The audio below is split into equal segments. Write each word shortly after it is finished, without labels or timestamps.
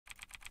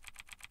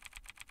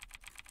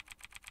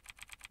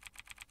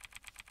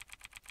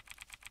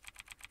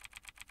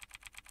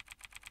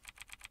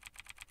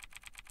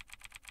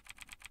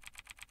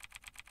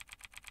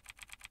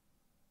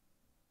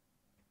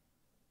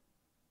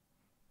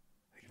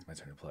my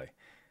turn to play.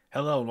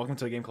 Hello and welcome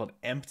to a game called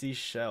Empty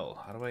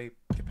Shell. How do I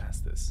get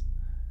past this?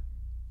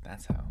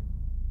 That's how.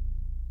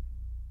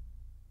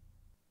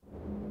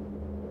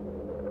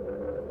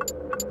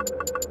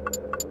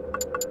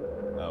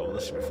 Oh, well,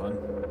 this should be fun.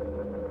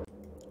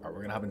 Alright,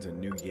 we're gonna hop into a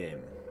new game.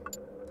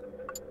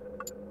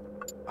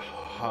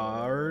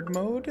 Hard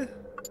mode?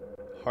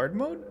 Hard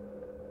mode?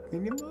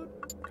 Medium mode?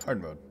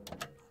 Hard mode.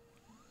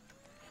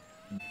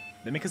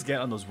 They make us get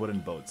on those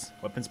wooden boats,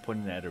 weapons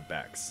pointing at our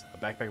backs. A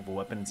backpack of a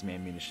weapon and some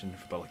ammunition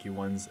for the lucky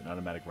ones, an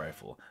automatic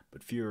rifle,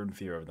 but fewer and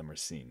fewer of them are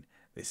seen.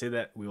 They say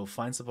that we will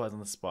find supplies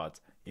on the spot,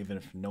 even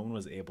if no one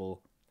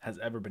has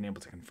ever been able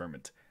to confirm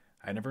it.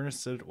 I never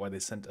understood why they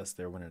sent us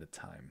there one at a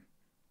time.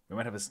 We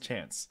might have a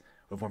chance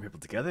with more people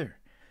together.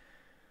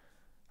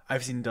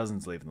 I've seen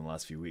dozens leave in the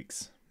last few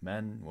weeks.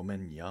 Men,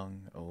 women,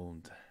 young,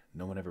 old,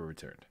 no one ever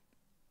returned.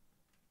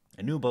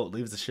 A new boat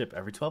leaves the ship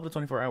every 12 to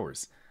 24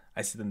 hours.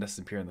 I see them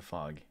disappear in the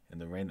fog, in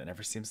the rain that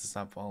never seems to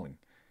stop falling.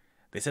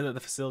 They say that the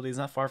facility is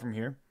not far from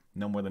here,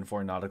 no more than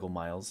 4 nautical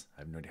miles.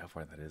 I have no idea how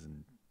far that is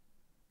in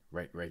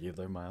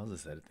regular miles.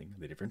 Is that a thing?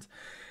 The difference?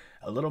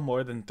 A little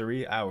more than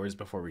 3 hours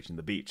before reaching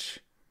the beach.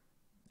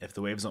 If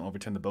the waves don't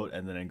overturn the boat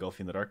and then engulf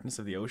you in the darkness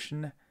of the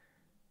ocean...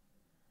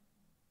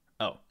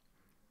 Oh.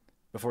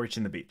 Before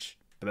reaching the beach.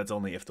 But that's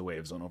only if the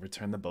waves don't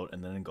overturn the boat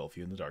and then engulf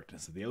you in the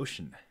darkness of the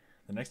ocean.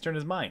 The next turn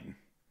is mine.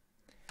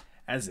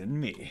 As in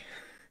me.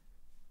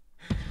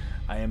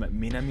 I am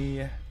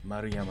Minami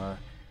Maruyama,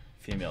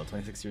 female,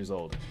 26 years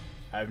old.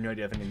 I have no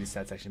idea if any of these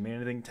stats actually mean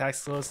anything.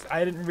 Tax close.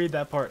 I didn't read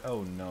that part.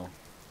 Oh no.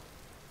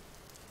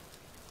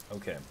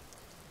 Okay.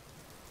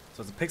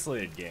 So it's a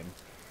pixelated game.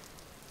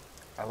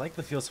 I like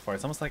the feel so far.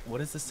 It's almost like, what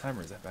is this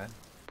timer? Is that bad?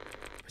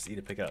 Press E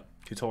to pick up.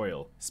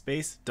 Tutorial.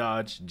 Space,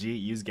 dodge, G,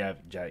 use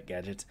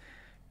gadget,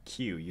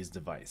 Q, use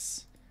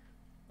device.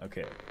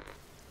 Okay.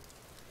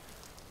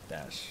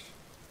 Dash.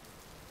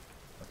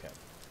 Okay.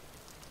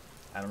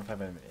 I don't know if I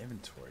have an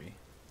inventory.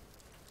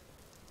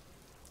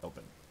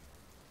 Open.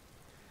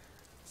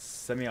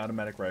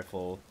 Semi-automatic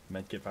rifle,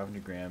 medkit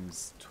 500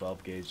 grams,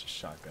 12 gauge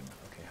shotgun.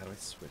 Okay, how do I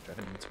switch? Do I have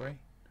an inventory?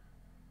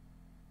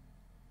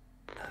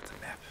 Ah, that's a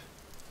map.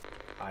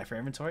 I for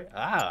inventory?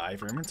 Ah, I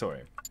for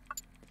inventory.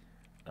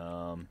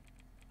 Now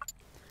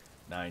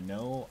I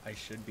know I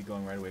should be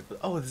going right away, but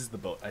oh, this is the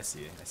boat. I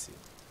see it. I see it.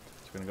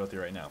 So we're gonna go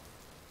through right now.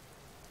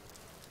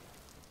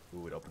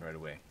 Ooh, it opened right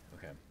away.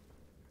 Okay. I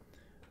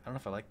don't know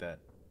if I like that.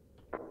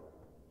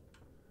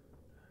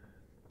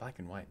 Black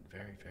and white,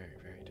 very, very,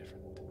 very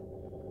different.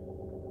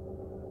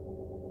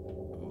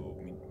 Ooh,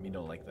 me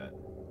don't like that.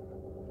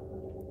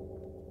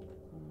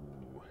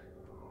 Ooh.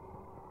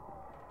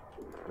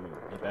 Ooh,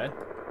 you bad?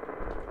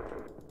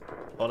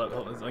 Hold up,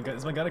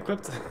 is my gun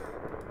equipped?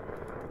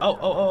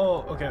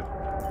 Oh, okay.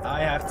 I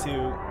have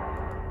to...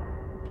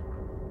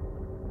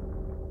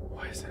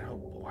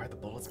 Why are the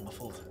bullets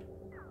muffled?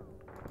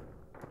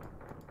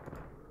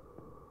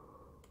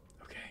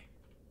 Okay.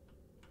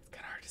 It's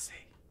kind of hard to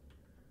see.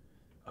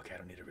 Okay, I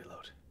don't need to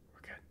reload.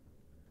 We're good.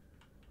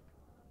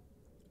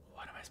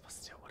 What am I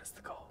supposed to do? What is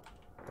the goal?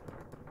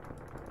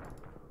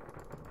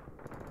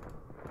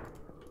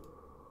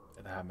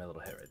 And I have my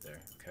little hit right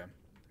there. Okay.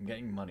 I'm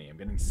getting money. I'm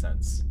getting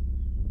cents.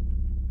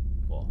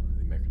 Well,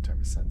 the American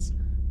term is cents.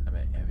 I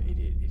have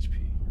 88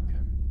 HP.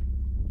 Okay.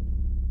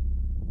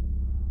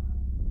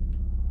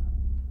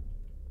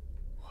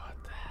 What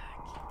the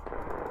heck?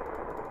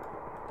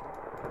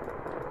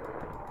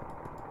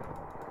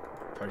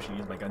 Probably shouldn't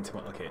use my gun too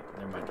much. Okay,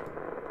 never mind.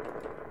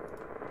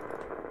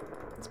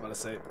 I was about to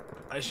say,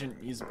 I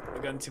shouldn't use my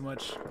gun too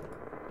much.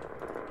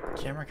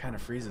 Camera kind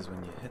of freezes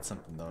when you hit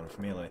something though.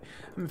 For melee,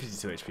 I'm at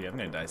 52 HP. I'm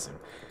gonna die soon.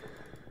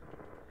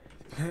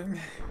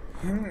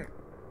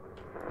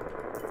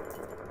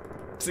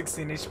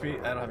 16 HP.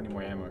 I don't have any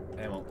more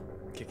ammo.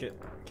 Kick it.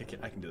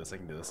 I can do this.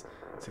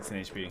 16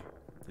 HP.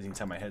 As you can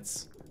tell my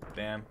hits.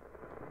 Bam.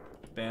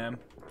 Bam.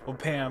 Oh,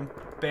 Pam.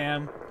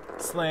 Bam.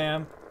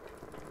 Slam.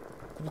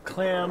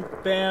 Clam.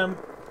 Bam.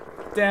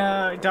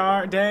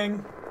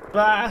 Dang.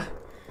 Blah.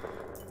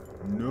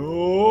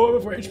 No.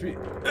 4 HP.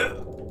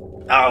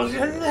 Oh.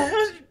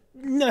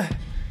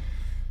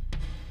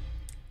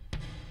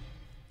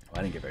 Well,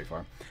 I didn't get very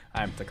far.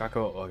 I'm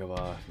Takako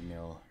Ogawa,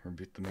 female,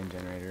 reboot the main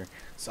generator.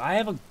 So I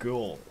have a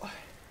goal.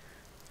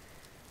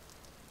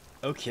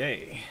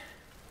 Okay.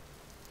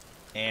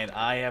 And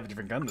I have a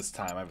different gun this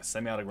time. I have a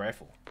semi-automatic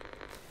rifle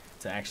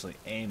to actually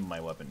aim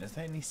my weapon. Is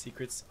there any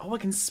secrets? Oh, I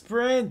can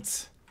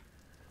sprint!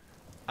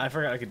 I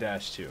forgot I could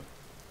dash too.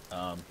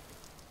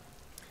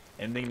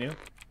 Anything new?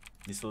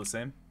 You still the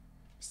same?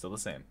 Still the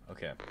same.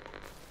 Okay.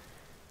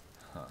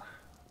 Huh.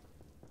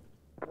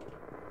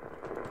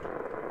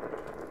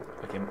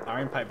 Okay,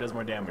 iron pipe does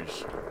more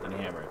damage than a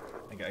hammer.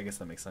 I guess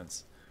that makes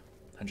sense.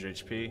 100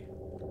 HP.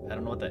 I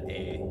don't know what that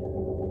A.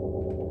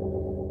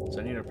 So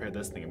I need to repair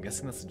this thing. I'm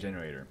guessing that's the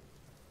generator.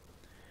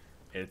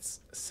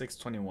 It's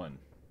 621.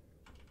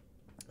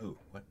 Ooh,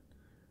 what?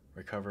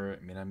 Recover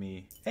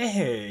Minami.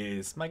 Hey,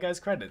 it's my guy's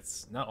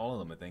credits. Not all of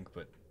them, I think,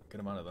 but a good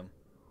amount of them.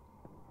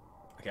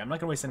 Okay, I'm not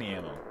gonna waste any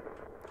ammo.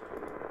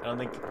 I don't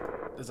think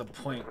there's a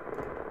point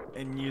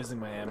and using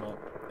my ammo.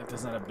 If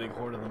there's not a big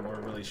horde of them or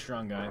a really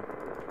strong guy.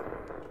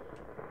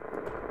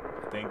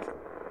 I think.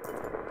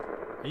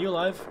 Are you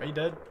alive? Are you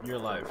dead? You're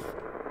alive.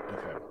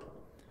 Okay.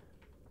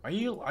 Are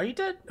you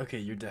dead? Okay,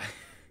 you're dead.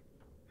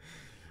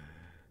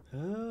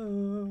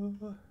 Oh.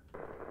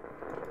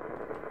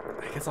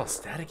 It gets all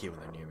staticky when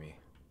they're near me.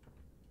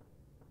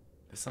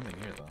 There's something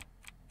here though.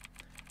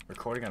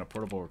 Recording on a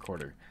portable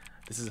recorder.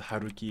 This is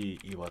Haruki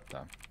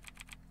Iwata.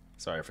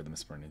 Sorry for the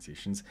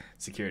mispronunciations.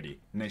 Security.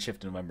 Night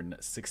shift November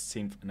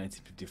 16th,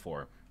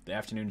 1954. The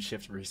afternoon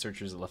shift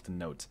researchers left a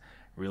note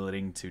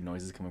relating to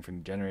noises coming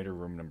from generator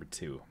room number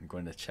 2. I'm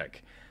going to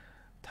check.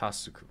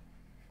 Tasuku.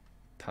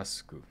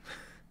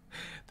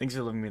 Thanks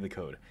for leaving me the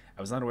code.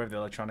 I was not aware of the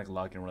electronic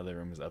lock in one of the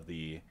rooms of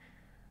the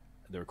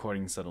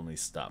recording suddenly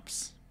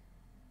stops.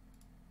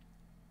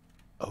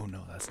 Oh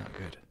no, that's not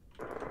good.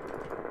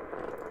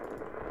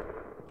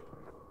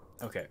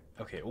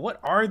 Okay, what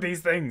are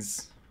these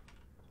things?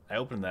 I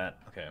opened that.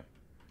 Okay.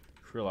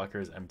 Crew locker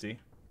is empty.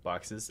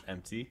 Boxes,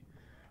 empty.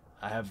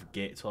 I have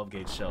 12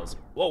 gauge shells.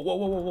 Whoa, whoa,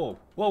 whoa, whoa, whoa.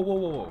 Whoa, whoa,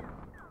 whoa, whoa.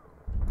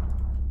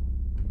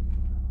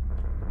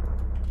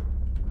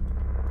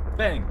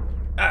 Bang!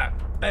 Ah!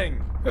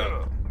 Bang!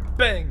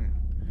 Bang!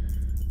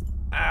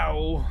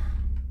 Ow!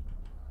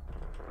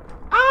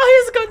 Oh,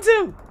 here's a gun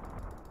too!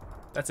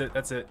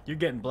 That's it. You're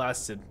getting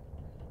blasted.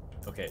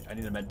 Okay, I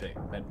need a med pick.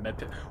 Med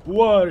pick.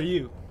 What are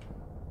you?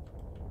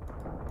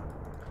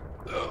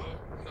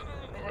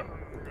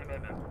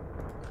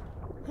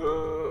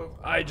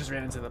 I just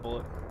ran into the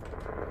bullet.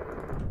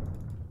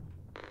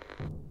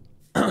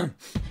 I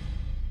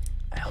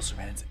also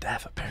ran into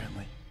death,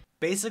 apparently.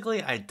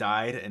 Basically, I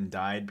died and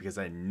died because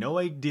I had no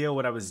idea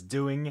what I was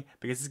doing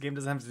because this game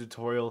doesn't have a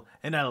tutorial,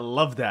 and I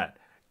love that.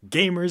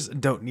 Gamers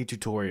don't need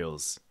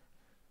tutorials.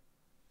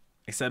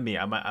 Except me,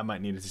 I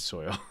might need a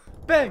tutorial.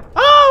 Bang!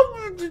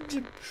 Oh!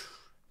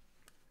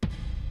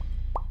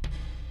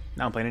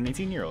 Now I'm playing an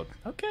 18-year-old.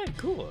 Okay,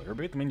 cool.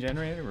 Reboot the main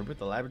generator, reboot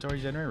the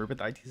laboratory generator, reboot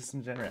the IT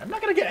system generator. I'm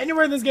not gonna get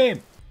anywhere in this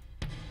game!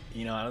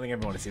 You know, I don't think I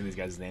ever want to see these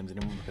guys' names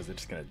anymore because they're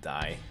just gonna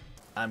die.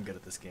 I'm good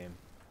at this game.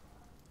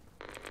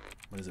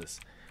 What is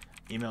this?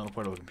 Email on a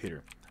portable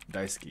computer.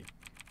 Daisuke.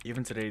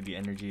 Even today, the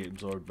energy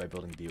absorbed by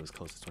building B was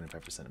close to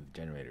 25% of the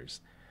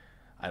generators.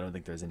 I don't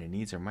think there's any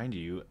need to remind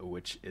you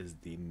which is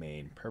the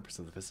main purpose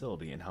of the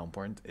facility and how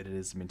important it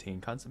is to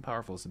maintain constant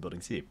power flows to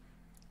building C.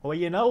 Well,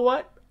 you know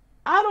what?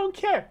 I don't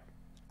care.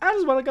 I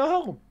just want to go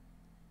home.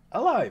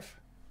 Alive.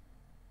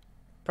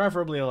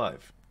 Preferably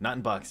alive. Not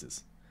in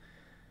boxes.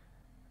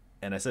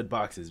 And I said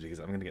boxes because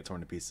I'm going to get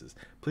torn to pieces.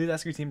 Please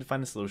ask your team to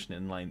find a solution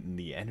in line in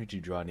the energy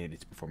draw needed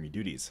to perform your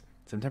duties.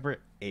 September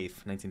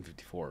 8th,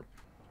 1954.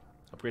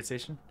 Upgrade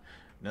station?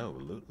 No,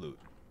 loot.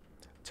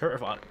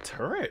 Turret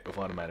of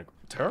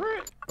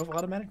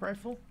automatic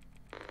rifle?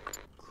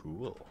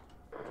 Cool.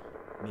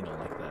 You don't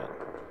like that.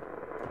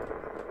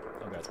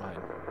 Oh god, it's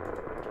mine.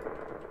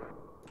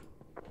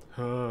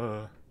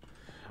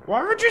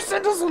 Why would you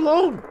send us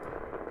alone?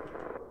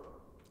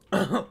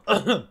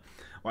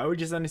 Why would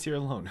you send us here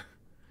alone?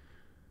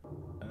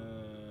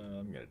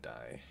 I'm gonna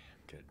die.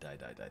 Die.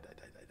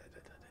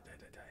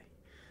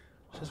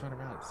 Let's just run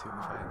around and see what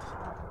we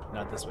find.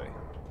 Not this way.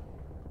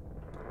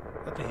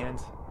 Is that the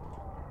hands?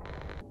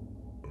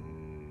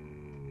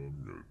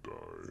 I'm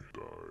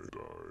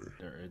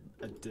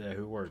gonna die.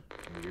 Who were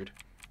weird?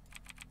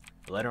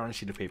 A letter on a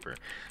sheet of paper.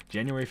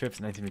 January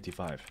 5th,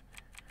 1955.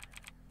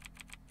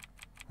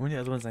 When were the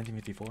other ones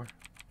 1954?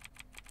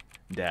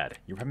 Dad,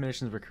 your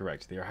premonitions were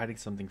correct. They are hiding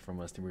something from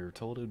us, and we were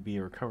told it would be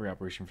a recovery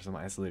operation for some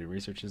isolated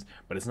researchers,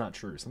 but it's not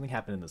true. Something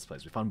happened in this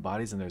place. We found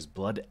bodies, and there's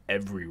blood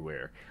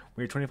everywhere.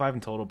 We were 25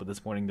 in total, but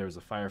this morning there was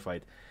a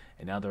firefight,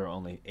 and now there are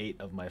only 8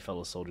 of my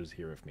fellow soldiers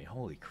here with me.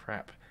 Holy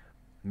crap.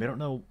 We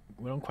don't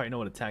quite know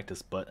what attacked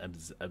us, but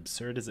as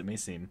absurd as it may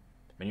seem,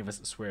 many of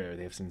us swear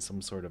they have seen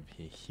some sort of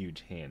a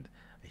huge hand.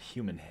 A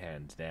human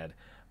hand, Dad,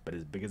 but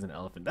as big as an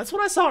elephant. That's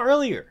what I saw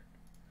earlier!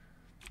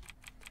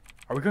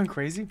 Are we going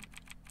crazy?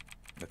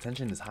 The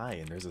tension is high,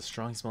 and there's a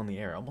strong smell in the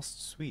air,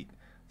 almost sweet.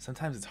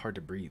 Sometimes it's hard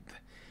to breathe.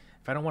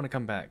 If I don't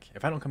come back,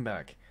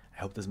 I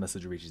hope this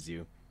message reaches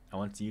you. I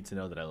want you to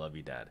know that I love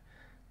you, Dad.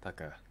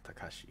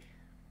 Takashi.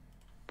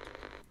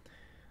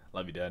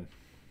 Love you, Dad.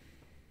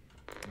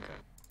 Okay.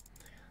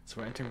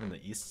 So we're entering from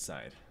the east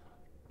side.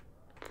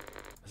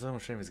 This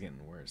almost is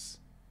getting worse.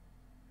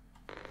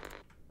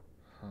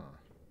 Huh.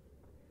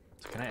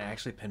 So can I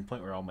actually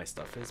pinpoint where all my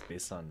stuff is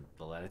based on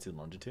the latitude and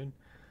longitude?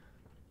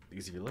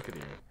 Because if you look at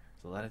here,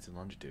 it's the latitude and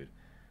longitude.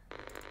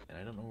 And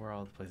I don't know where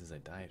all the places I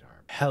died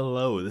are.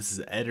 Hello, this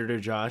is Editor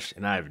Josh,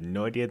 and I have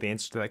no idea the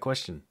answer to that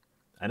question.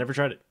 I never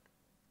tried it.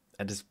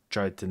 I just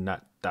tried to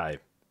not die.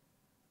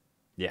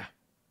 Yeah.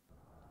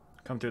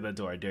 Come through that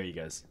door, I dare you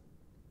guys.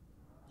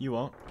 You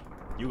won't.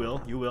 You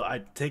will. You will.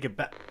 I take it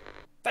back.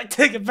 I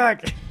take it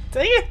back!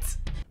 Dang it!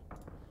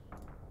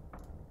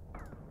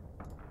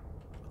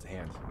 What's a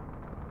hand?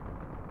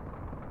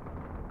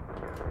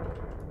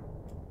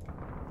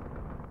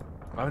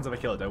 What happens if I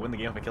kill it? Do I win the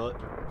game if I kill it?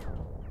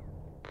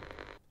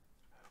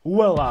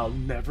 Well, I'll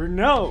never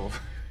know!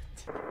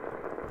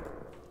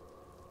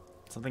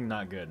 Something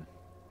not good.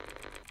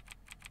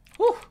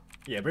 Whew!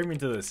 Yeah, bring me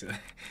to this.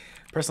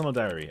 Personal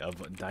diary of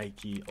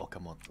Daiki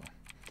Okamoto.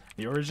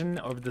 The origin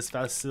of this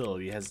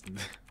facility has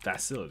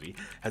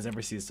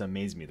never ceased to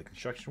amaze me. The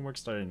construction work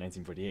started in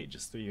 1948,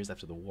 just 3 years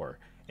after the war.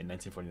 In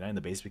 1949,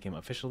 the base became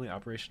officially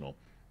operational.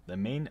 The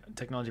main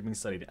technology being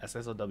studied,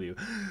 SSOW,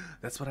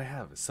 that's what I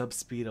have.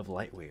 Subspeed of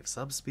light waves.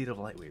 Subspeed of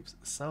light waves.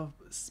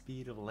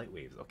 Subspeed of light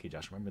waves. Okay,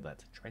 Josh, remember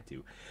that. Try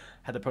to.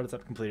 Had the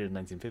prototype completed in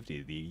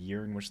 1950, the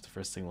year in which the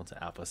first signal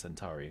to Alpha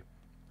Centauri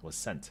was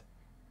sent.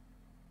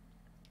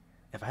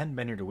 If I hadn't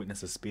been here to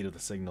witness the speed of the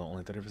signal,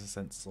 only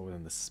 30% slower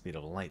than the speed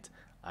of light,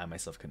 I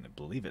myself couldn't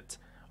believe it.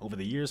 Over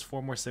the years,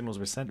 4 more signals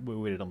were sent, but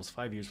we waited almost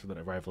 5 years for the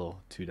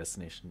arrival to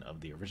destination of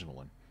the original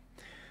one.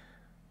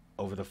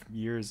 Over the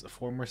years,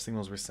 4 more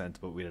signals were sent,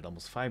 but we waited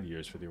almost 5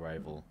 years for the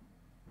arrival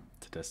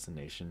to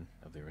destination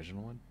of the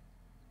original one.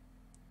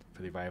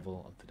 For the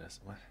arrival of the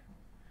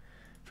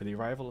For the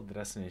arrival of the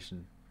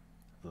destination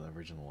of the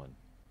original one.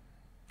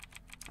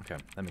 Okay,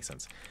 that makes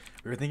sense.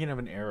 We were thinking of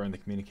an error in the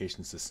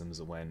communication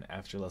systems when,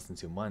 after less than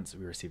 2 months,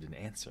 we received an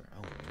answer.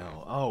 Oh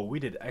no! Oh, we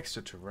did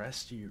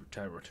extraterrestrial.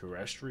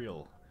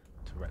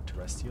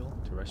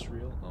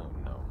 Oh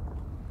no!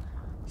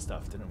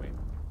 Stuff, didn't we?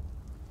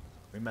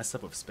 We messed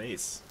up with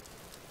space.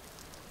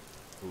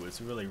 Ooh, it's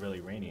really, really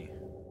rainy.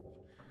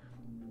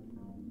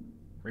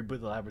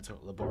 Reboot the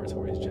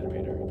laboratory's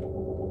generator.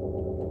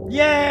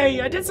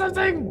 Yay! I did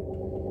something!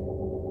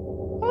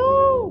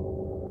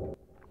 Woo!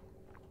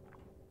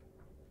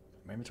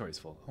 My inventory's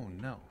full. Oh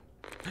no.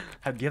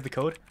 Do you have the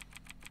code?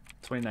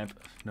 29th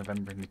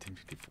November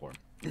 1954.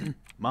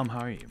 Mom, how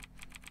are you?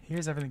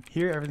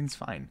 Here everything's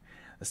fine.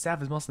 The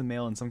staff is mostly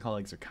male and some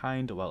colleagues are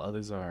kind, while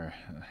others are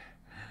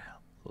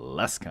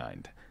less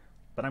kind.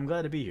 But I'm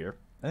glad to be here.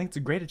 I think it's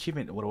a great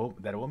achievement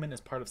that a woman is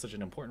part of such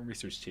an important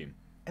research team.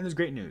 And there's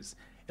great news.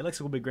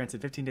 Alexa will be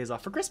granted 15 days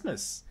off for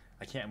Christmas.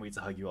 I can't wait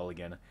to hug you all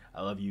again.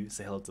 I love you.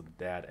 Say hello to the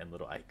dad and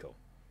little Aiko.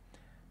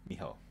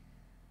 Miho.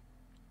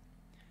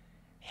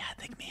 Yeah, I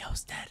think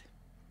Miho's dead.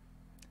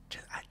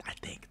 I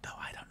think, though.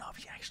 I don't know if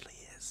she actually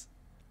is.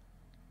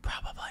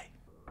 Probably.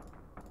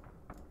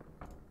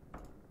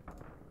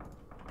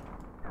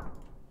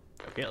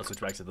 Okay, let's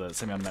switch back to the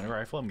semi-automatic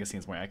rifle. I'm guessing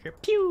it's more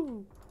accurate.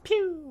 Pew!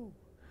 Pew!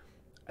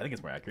 I think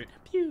it's more accurate.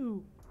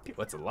 Pew! Pew!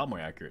 What's a lot more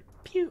accurate?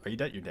 Pew! Are you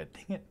dead? You're dead.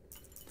 Dang it.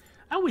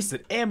 I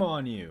wasted ammo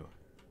on you!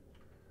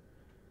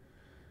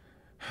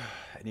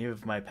 Any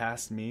of my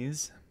past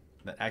me's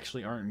that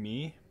actually aren't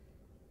me?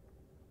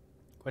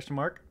 Question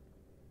mark?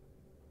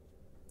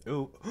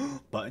 Ooh.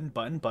 Button.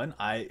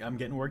 I'm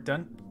getting work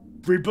done.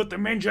 Reboot the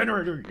main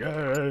generator!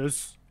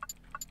 Yes!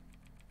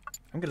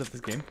 I'm good at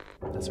this game.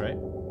 That's right.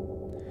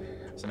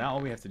 So now all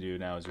we have to do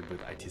now is reboot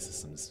the IT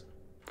systems.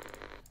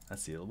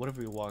 Let's see, what have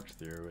we walked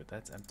through?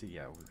 That's empty.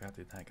 Yeah, we got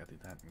through that,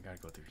 We gotta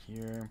go through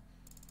here.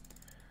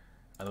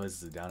 Otherwise,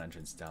 there's a down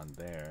entrance down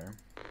there.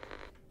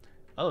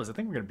 Otherwise, I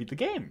think we're gonna beat the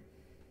game.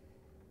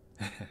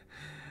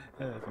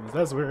 Famous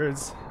last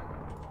words.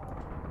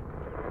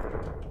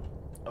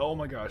 Oh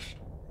my gosh.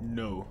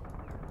 No.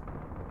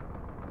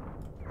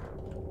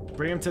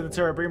 Bring him to the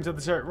turret.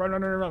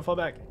 Run. Fall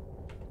back.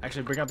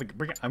 Actually,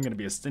 I'm gonna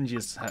be as stingy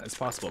as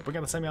possible. Bring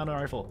out the semi-auto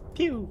rifle.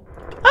 Pew!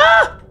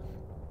 Ah!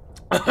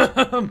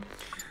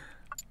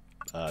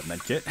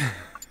 Medkit.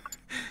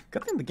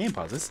 Good thing the game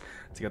pauses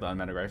to get the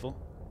automatic rifle.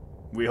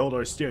 We hold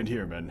our stand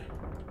here, men.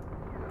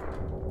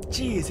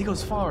 Jeez, he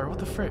goes far. What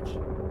the frick?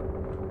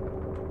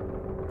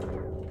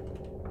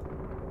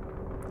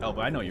 Oh,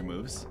 but I know your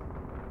moves.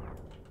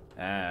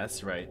 Ah,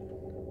 that's right.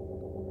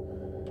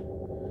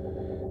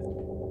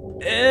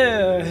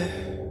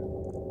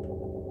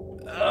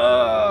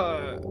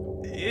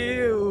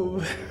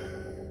 Ew.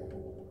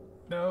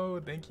 No,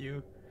 thank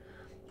you.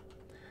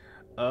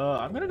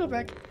 I'm gonna go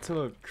back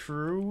to a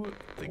crew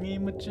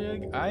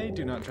thingy-majig. I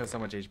do not trust how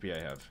much HP I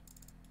have.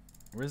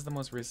 Where's the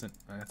most recent?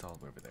 Oh, that's all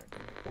over there.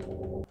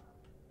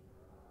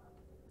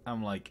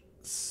 I'm like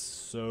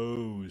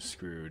so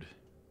screwed.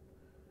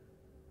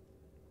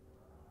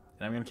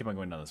 And I'm gonna keep on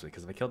going down this way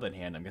because if I killed that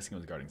hand, I'm guessing it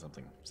was guarding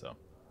something. So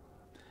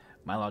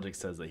my logic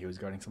says that he was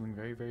guarding something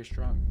very, very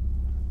strong.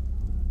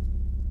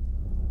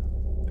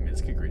 I mean,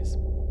 it's good grease.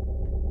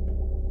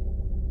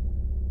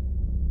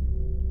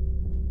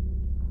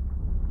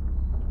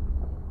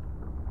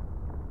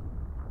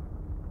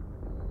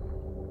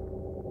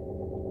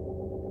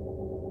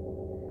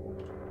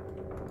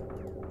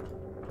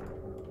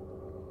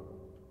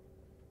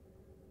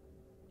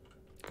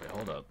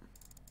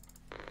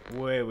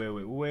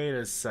 Wait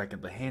a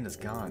second. The hand is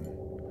gone.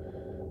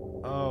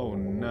 Oh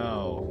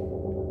no.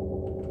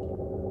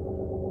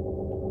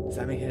 Does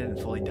that mean he didn't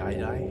fully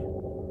die?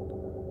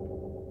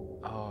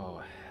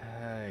 Oh,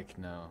 heck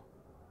no.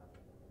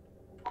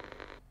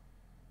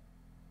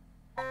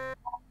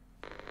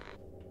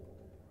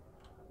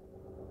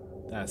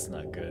 That's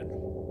not good.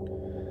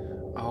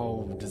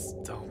 Oh,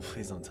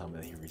 please don't tell me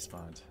that he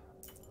respawned.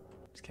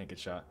 Just can't get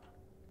shot.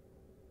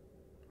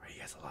 Are you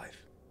guys alive?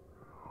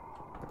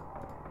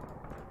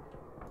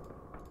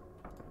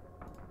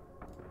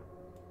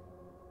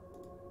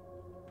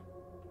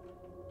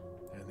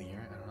 Anything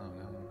here?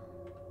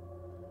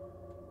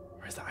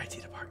 Where's the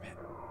IT department?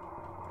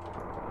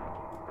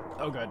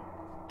 Oh god.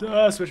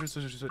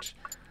 Switch.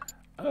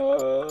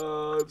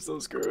 Oh, I'm so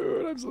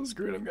screwed. I'm so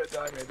screwed. I'm gonna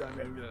die. I'm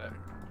gonna die.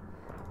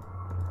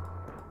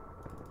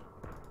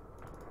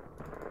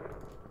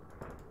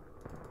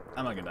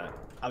 I'm not gonna die.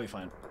 I'll be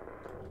fine.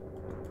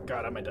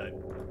 God, I might die.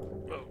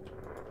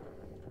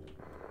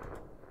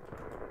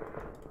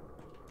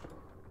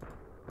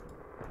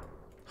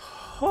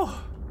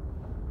 Oh.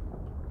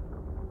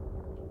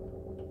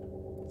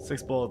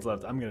 6 bullets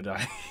left. I'm gonna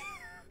die.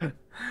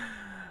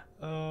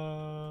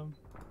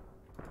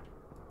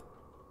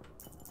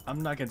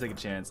 I'm not gonna take a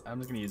chance. I'm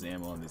just gonna use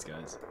ammo on these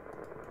guys.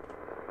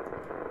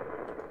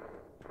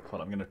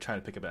 Hold on, I'm gonna try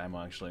to pick up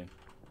ammo actually.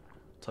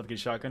 12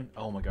 gauge shotgun.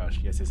 Oh my gosh.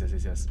 Yes.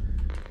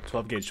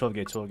 12 gauge.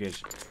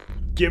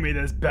 Give me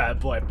this bad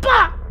boy.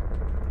 Bah!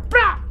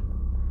 Bah!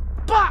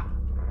 Bah!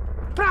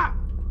 Bah!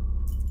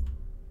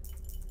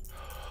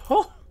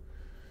 Oh!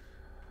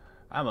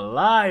 I'm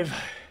alive.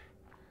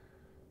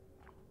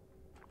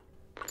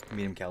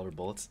 Medium caliber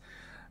bullets.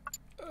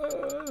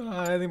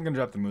 I think I'm gonna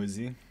drop the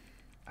Muzi.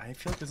 I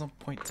feel like there's no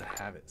point to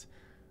have it.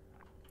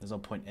 There's no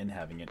point in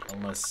having it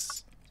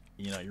unless,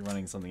 you know, you're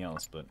running something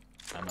else, but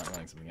I'm not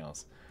running something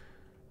else.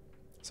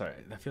 Sorry,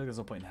 I feel like there's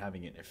no point in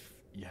having it if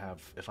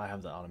I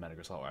have the automatic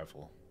assault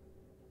rifle.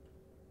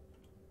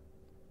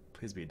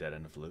 Please be a dead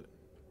end of loot.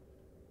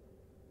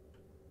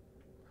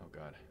 Oh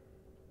god.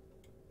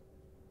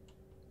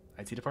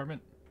 IT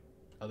department?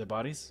 Other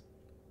bodies?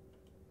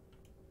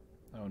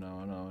 Oh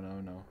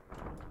no.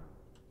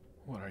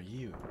 What are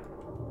you?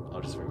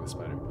 I'll just ring the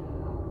spider.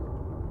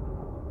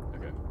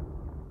 Okay.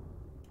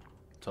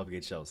 12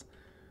 gauge shells.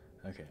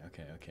 Okay.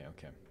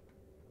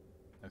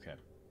 Kinda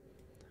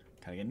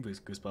getting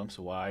goosebumps.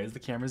 Why is the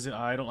camera zoom?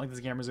 I don't like this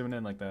camera zooming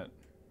in like that.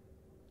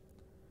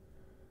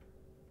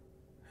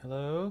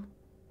 Hello?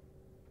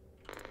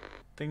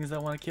 Things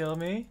that want to kill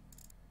me?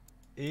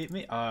 Eat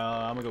me?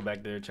 I'm gonna go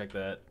back there, check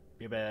that.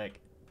 Be back.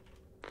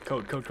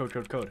 Code.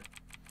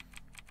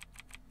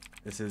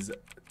 This is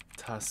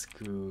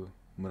Tasku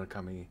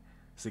Murakami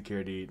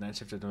Security, night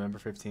shift of November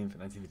 15th,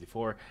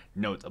 1954.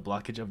 Note, a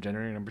blockage of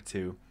generator number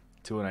 2,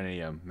 2:09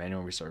 a.m.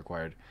 Manual restart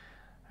required.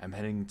 I'm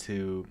heading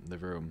to the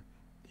room.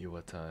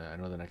 I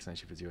know the next night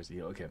shift is yours.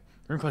 Okay.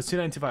 Room class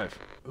 2925.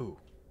 Ooh.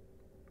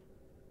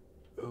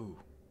 Do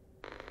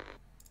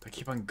I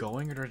keep on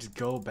going or do I just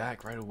go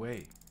back right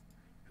away?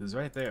 Because it's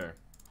right there.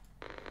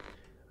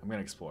 I'm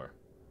gonna explore.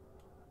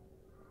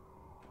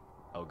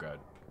 Oh god.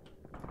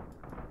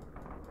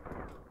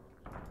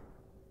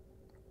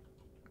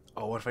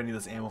 Oh, what if I need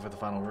this ammo for the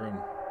final room?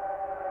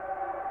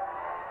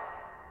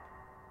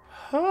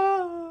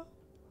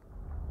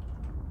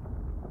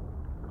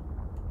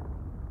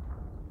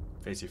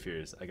 Face your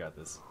fears. I got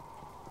this.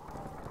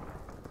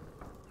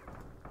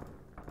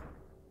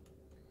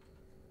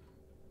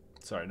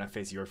 Sorry, not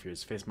face your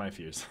fears. Face my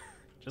fears.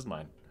 Just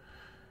mine.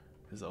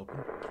 Is it open?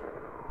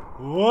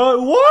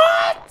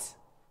 What?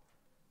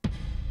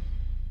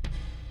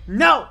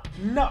 No!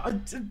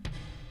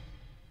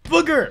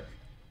 Booger!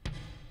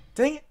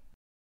 Dang it.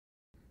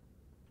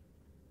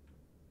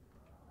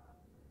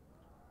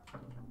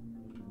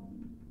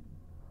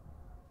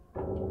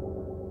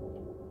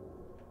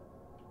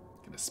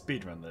 Gonna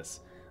speedrun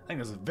this. I think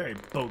it was a very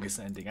bogus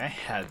ending. I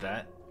had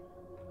that.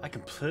 I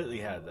completely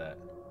had that.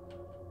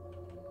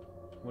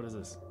 What is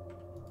this?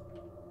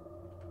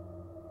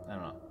 I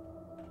don't know.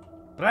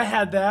 But I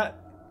had that.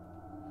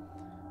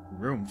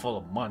 Room full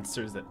of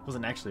monsters that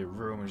wasn't actually a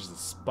room. It was just a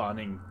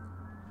spawning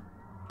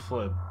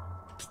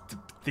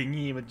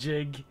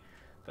thingy-majig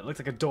that looked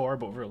like a door,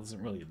 but it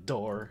wasn't really a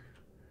door.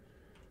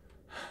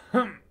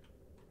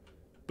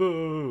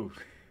 Boo.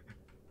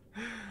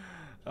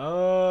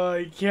 Oh,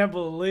 I can't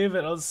believe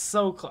it. I was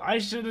so close. I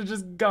should have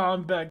just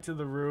gone back to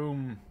the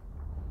room.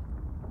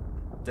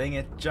 Dang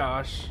it,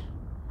 Josh.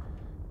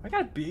 I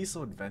gotta be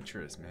so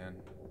adventurous, man.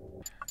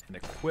 And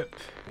equip.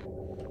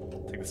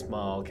 Take the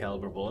small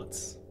caliber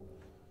bullets.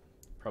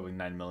 Probably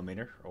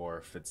 9mm, or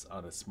if it's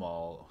on a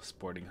small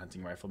sporting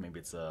hunting rifle, maybe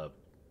it's a...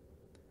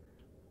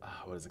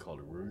 what is it called?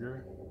 A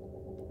Ruger?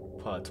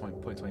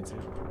 .22.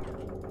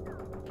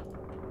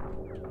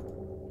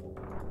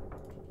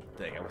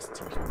 Dang, I wasted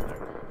too much over there.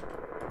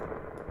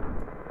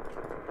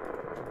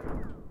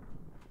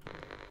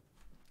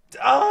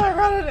 Oh, I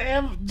ran out of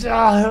ammo!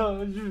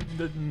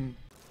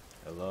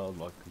 Hello,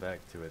 welcome back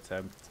to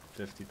Attempt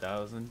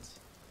 50,000.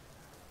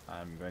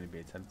 I'm going to be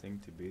attempting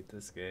to beat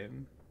this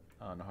game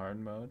on hard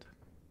mode.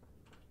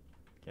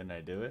 Can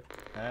I do it?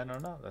 I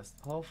don't know. That's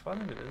the whole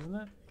fun of it, isn't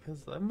it?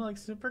 Because I'm like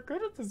super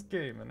good at this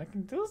game and I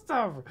can do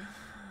stuff.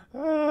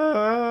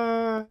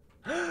 This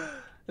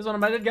is one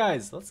of my dead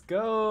guys. Let's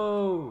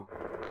go.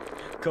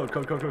 Code.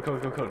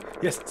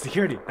 Yes,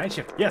 security. Night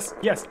shift. Yes.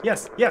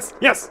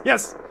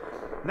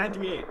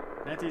 938.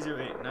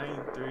 9308.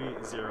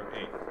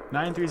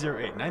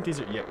 9308.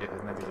 9308. Yeah,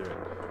 it's 9308.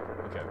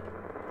 Okay.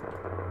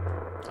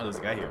 Oh, there's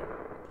a guy here.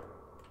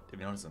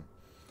 Didn't notice him.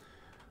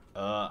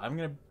 I'm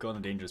gonna go on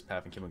the dangerous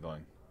path and keep on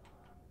going.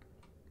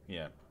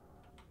 Yeah.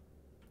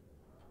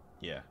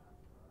 I'm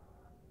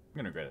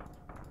gonna regret it,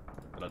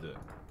 but I'll do it.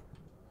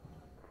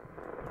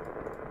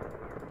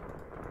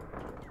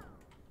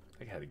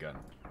 I had a gun.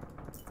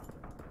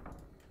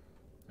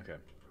 Okay.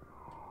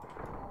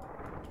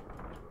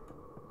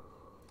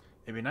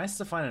 It'd be nice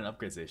to find an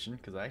upgrade station,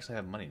 because I actually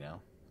have money now.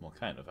 Well,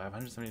 kind of. I have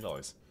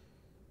 $170.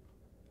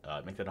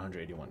 Make that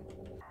 181.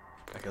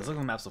 Okay, let's look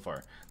at the map so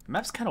far. The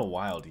map's kind of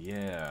wild,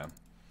 yeah.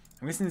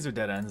 I'm guessing these are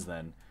dead ends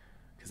then.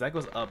 Because that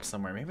goes up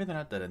somewhere. Maybe they're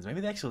not dead ends.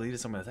 Maybe they actually lead to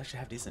somewhere that's actually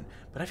half decent.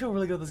 But I feel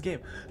really good with this game.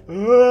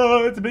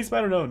 Oh, it's a big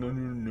spider. No, no,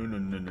 no, no,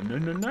 no, no, no,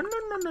 no, no,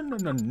 no, no,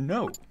 no,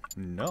 no,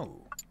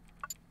 no.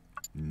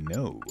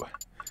 No.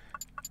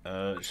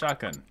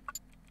 Shotgun.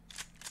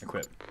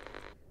 Equip.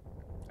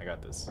 I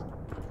got this.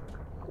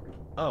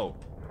 Oh.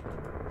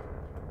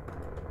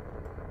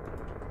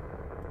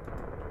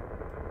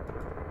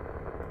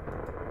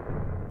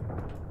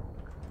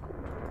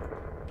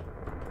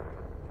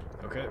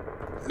 Okay.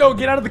 No,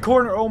 get out of the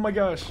corner. Oh my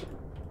gosh.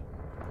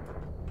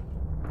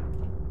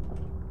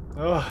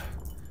 Ugh.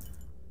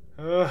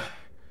 Ugh.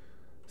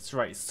 That's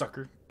right,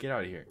 sucker. Get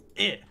out of here.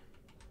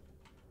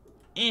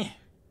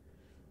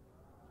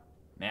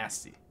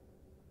 Nasty.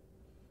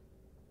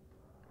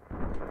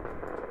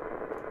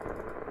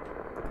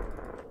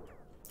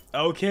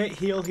 Okay,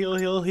 heal.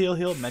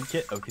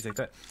 Medkit. Okay, take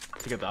that.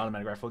 Take out the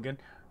automatic rifle again.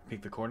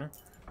 Peek the corner.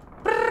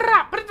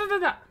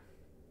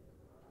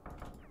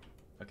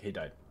 Okay, he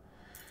died.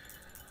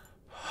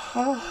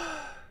 Oh,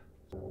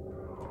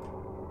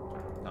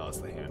 it's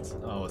the hands.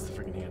 Oh, it's the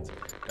freaking hands.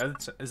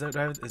 Is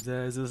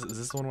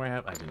this the one where I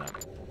have? I do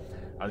not.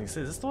 I was gonna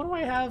say, is this the one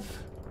where I have?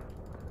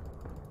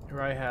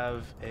 Where I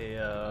have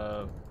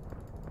a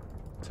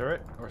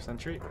turret or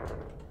sentry?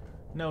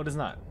 No, it is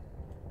not.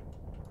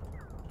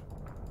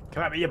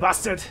 Come at me, you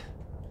bastard!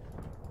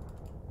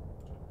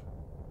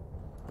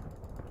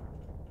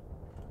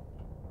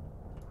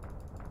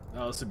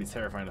 Oh, this would be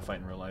terrifying to fight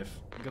in real life.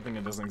 Good thing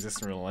it doesn't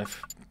exist in real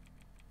life.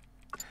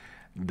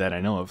 That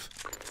I know of.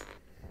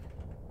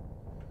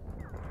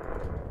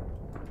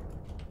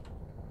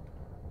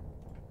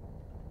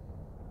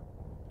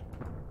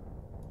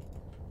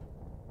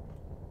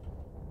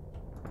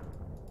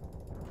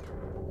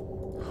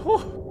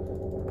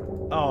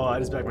 Whew. Oh, I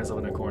just backed myself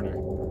in a corner.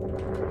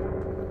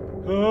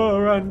 Oh,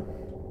 run.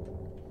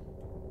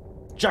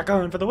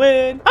 Shotgun for the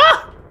win.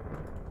 Ah!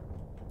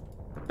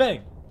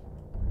 Bang.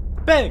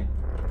 Bang.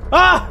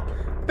 Ah!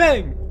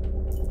 Bang.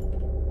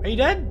 Are you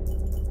dead?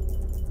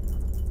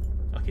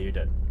 Okay, you're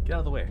dead. Get out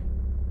of the way.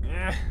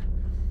 You're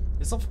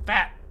so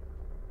fat.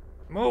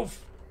 Move.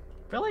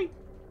 Really?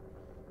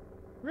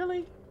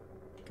 Really?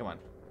 Come on.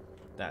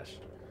 Dash.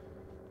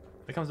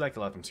 If it comes back to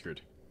life, I'm screwed.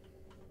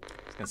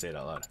 Just gonna say it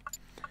out loud.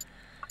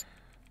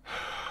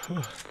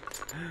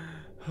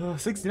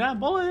 69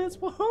 bullets.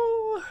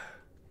 Woohoo!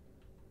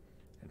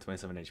 And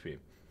 27 HP.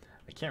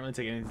 I can't really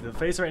take anything to the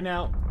face right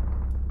now.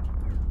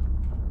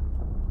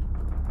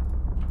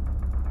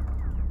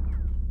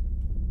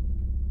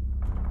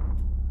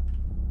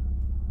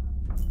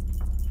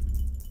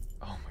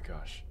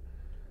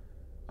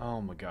 Oh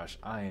my gosh,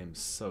 I am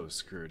so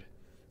screwed.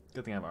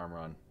 Good thing I have armor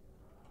on.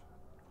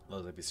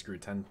 Otherwise I'd be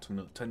screwed 10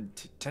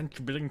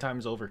 billion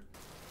times over.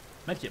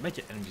 Make it,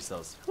 energy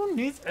cells. Who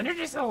needs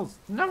energy cells?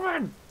 No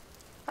one!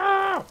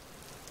 Ah!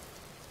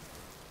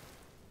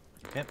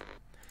 Okay.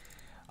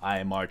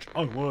 I march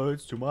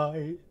onwards to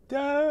my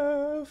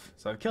death.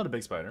 So I've killed a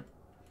big spider.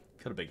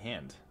 Killed a big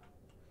hand.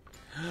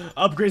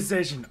 Upgrade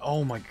station!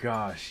 Oh my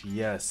gosh,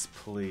 yes,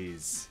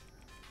 please.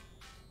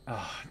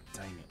 Oh,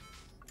 dang it.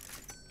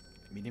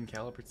 Medium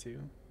caliber too?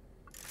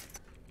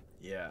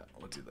 Yeah,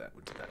 we'll do that.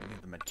 We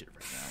need the medkit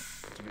right now.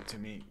 Give it to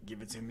me.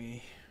 Give it to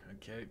me.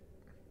 Okay.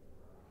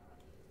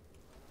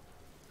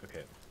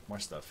 Okay, more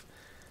stuff.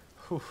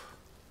 Whew.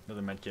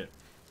 Another medkit.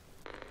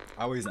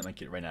 I'll use that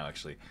medkit right now,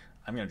 actually.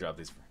 I'm gonna drop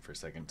these for a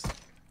second.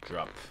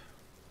 Drop.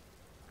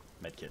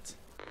 Medkit.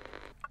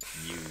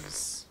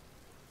 Use.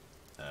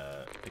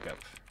 Pick up.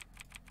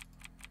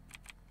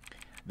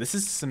 This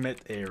is to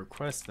submit a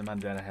request. The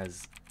amount of data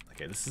has...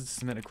 Okay, this is to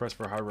submit a request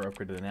for hardware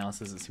upgrade to the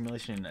analysis of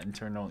simulation and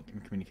internal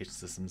communication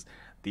systems.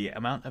 The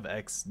amount of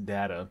X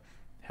data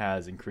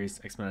has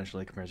increased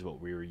exponentially compared to what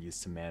we were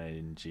used to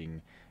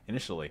managing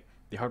initially.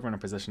 The hardware in our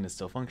possession is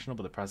still functional,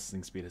 but the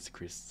processing speed has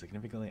decreased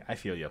significantly. I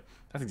feel you.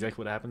 That's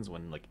exactly what happens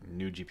when like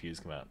new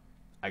GPUs come out.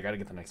 I gotta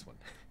get the next one.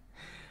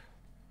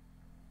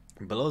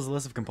 Below is a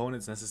list of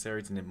components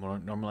necessary to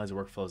normalize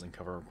workflows and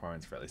cover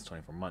requirements for at least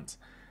 24 months.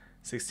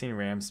 16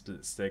 RAM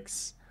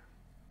sticks,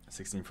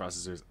 16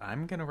 processors.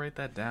 I'm gonna write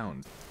that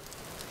down.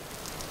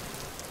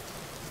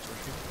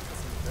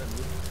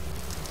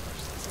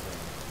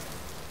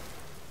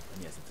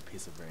 And yes, it's a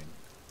piece of brain.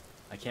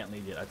 I can't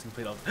leave yet. I have to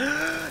complete all.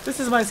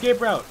 This is my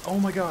escape route. Oh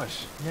my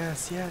gosh.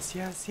 Yes, yes,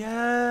 yes,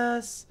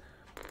 yes.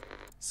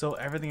 So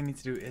everything I need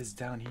to do is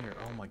down here.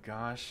 Oh my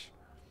gosh.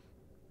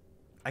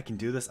 I can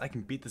do this. I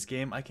can beat this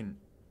game. I can.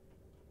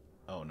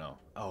 Oh no.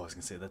 Oh, I was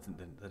gonna say that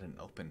didn't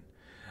open.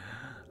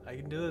 I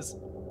can do this.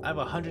 I have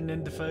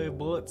 195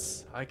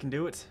 bullets. I can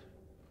do it.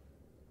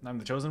 I'm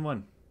the chosen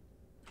one.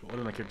 What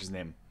is my character's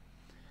name?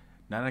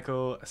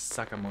 Nanako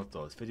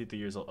Sakamoto is 53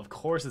 years old. Of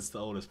course it's the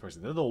oldest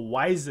person. They're the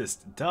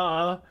wisest.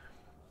 Duh.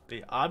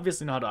 They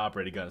obviously know how to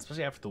operate a gun,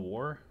 especially after the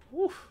war.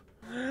 Woof.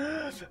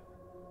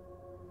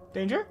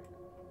 Danger?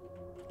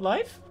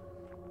 Life?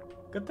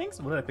 Good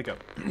things? What did I pick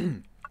up?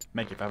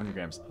 Make it 500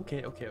 grams.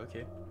 Okay, okay,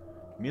 okay.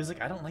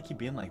 Music, I don't like you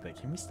being like that.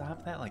 Can we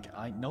stop that? Like,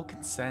 no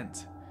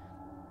consent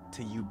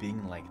to you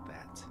being like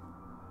that.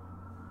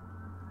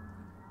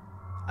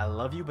 I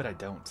love you, but I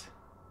don't.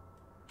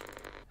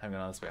 I'm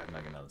going this way. I'm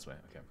not going this way.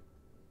 Okay.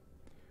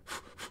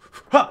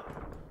 Ha!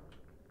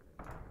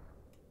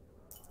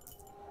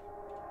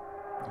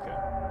 Okay.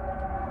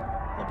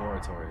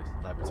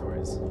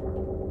 Laboratories.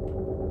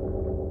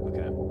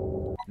 Okay.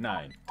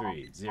 9,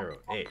 3, 0,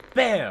 8.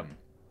 Bam!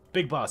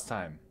 Big boss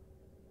time.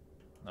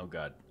 Oh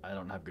god, I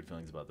don't have good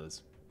feelings about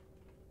this.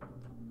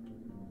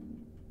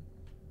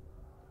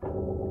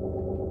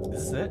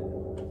 Is this it?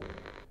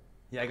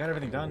 Yeah, I got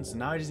everything done, so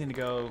now I just need to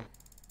go...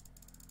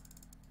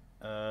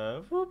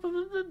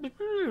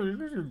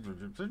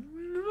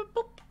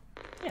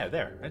 Yeah,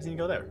 there. I just need to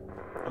go there.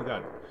 Oh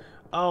god.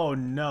 Oh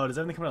no, does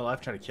everything come to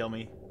life try to kill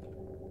me?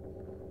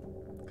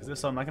 Because if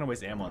so, I'm not going to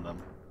waste ammo on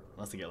them.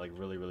 Unless they get like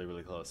really, really,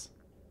 really close.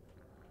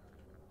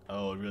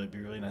 Oh, it'd really be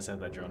really nice to have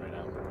that drone right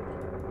now.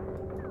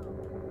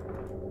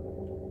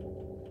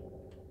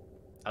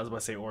 I was about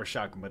to say or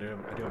shotgun, but I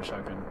do have a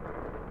shotgun.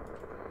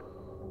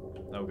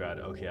 Oh god,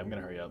 okay, I'm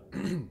gonna hurry up.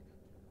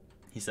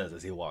 He says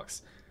as he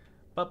walks.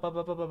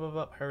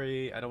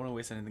 Hurry, I don't want to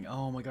waste anything.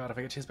 Oh my god, if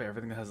I get chased by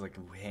everything that has like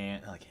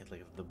hand, like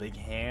the big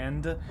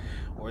hand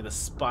or the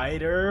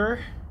spider,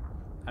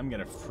 I'm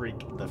gonna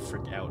freak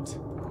out.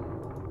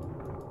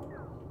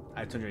 I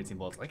have 218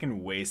 bullets. I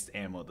can waste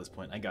ammo at this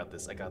point. I got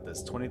this.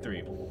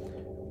 23.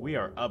 We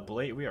are up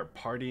late. We are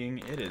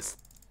partying. It is...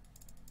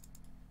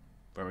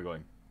 Where are we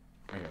going?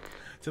 Right here.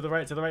 To the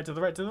right, to the right, to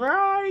the right, to the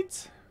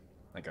right!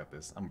 I got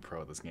this. I'm a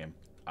pro at this game.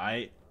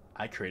 I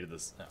created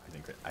this. No, I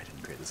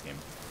didn't create this game.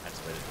 I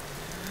just played it.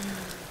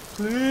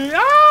 Please.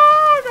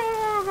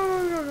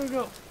 Ah!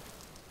 Go.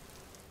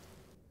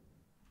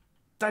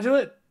 Did I do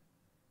it?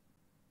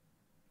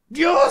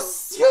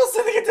 Yes! Yes,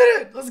 I think I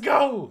did it! Let's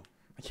go!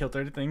 I killed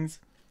 30 things.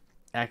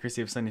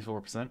 Accuracy of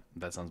 74%.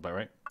 That sounds about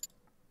right.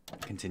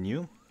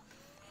 Continue.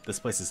 This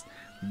place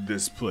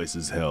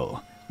is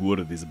hell. What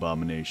are these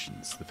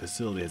abominations? The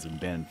facility has been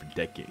banned for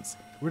decades.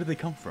 Where do they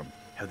come from?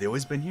 Have they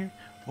always been here?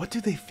 What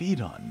do they feed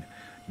on?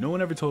 No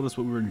one ever told us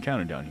what we were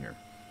encountering down here.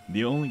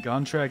 The only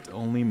contract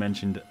only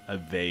mentioned a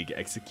vague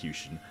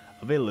execution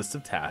of a list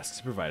of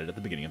tasks provided at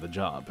the beginning of the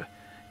job.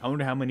 I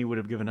wonder how many would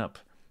have given up,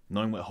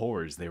 knowing what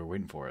horrors they were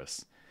waiting for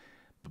us.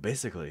 But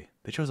basically,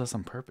 they chose us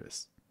on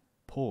purpose.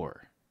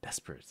 Poor,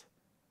 desperate,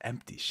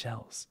 empty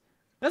shells.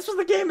 That's what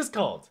the game is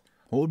called!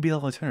 What would be the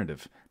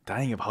alternative?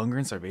 Dying of hunger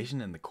and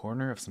starvation in the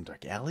corner of some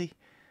dark alley?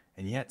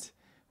 And yet,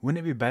 wouldn't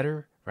it be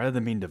better, rather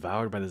than being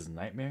devoured by this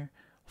nightmare,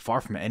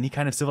 far from any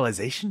kind of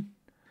civilization?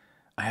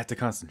 I have to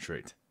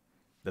concentrate.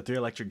 The 3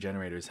 electric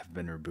generators have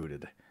been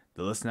rebooted.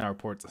 The list now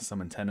reports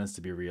some antennas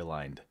to be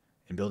realigned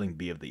in Building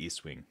B of the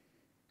East Wing.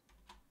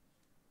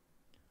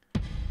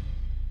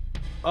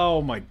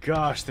 Oh my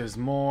gosh, there's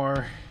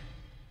more.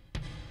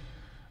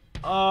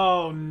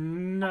 Oh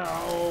no.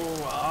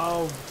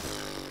 Oh.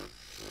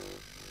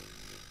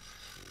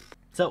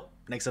 So,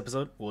 next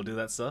episode, we'll do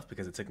that stuff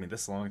because it took me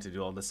this long to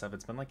do all this stuff.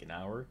 It's been like an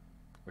hour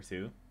or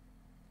 2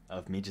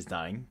 of me just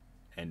dying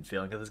and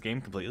failing at this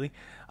game completely.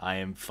 I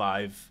am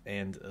 5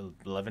 and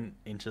 11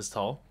 inches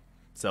tall,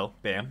 so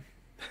bam.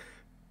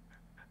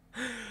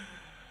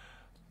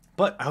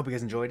 But I hope you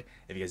guys enjoyed.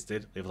 If you guys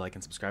did, leave a like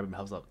and subscribe. It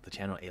helps out the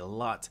channel a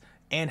lot.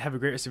 And have a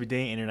great rest of your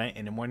day and your night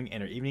and your morning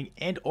and your evening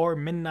and or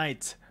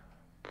midnight.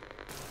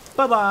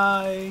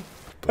 Bye-bye.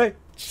 Hey,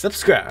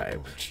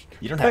 subscribe.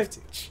 You don't have to,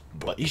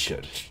 but you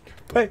should.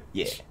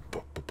 yeah.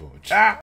 Ah!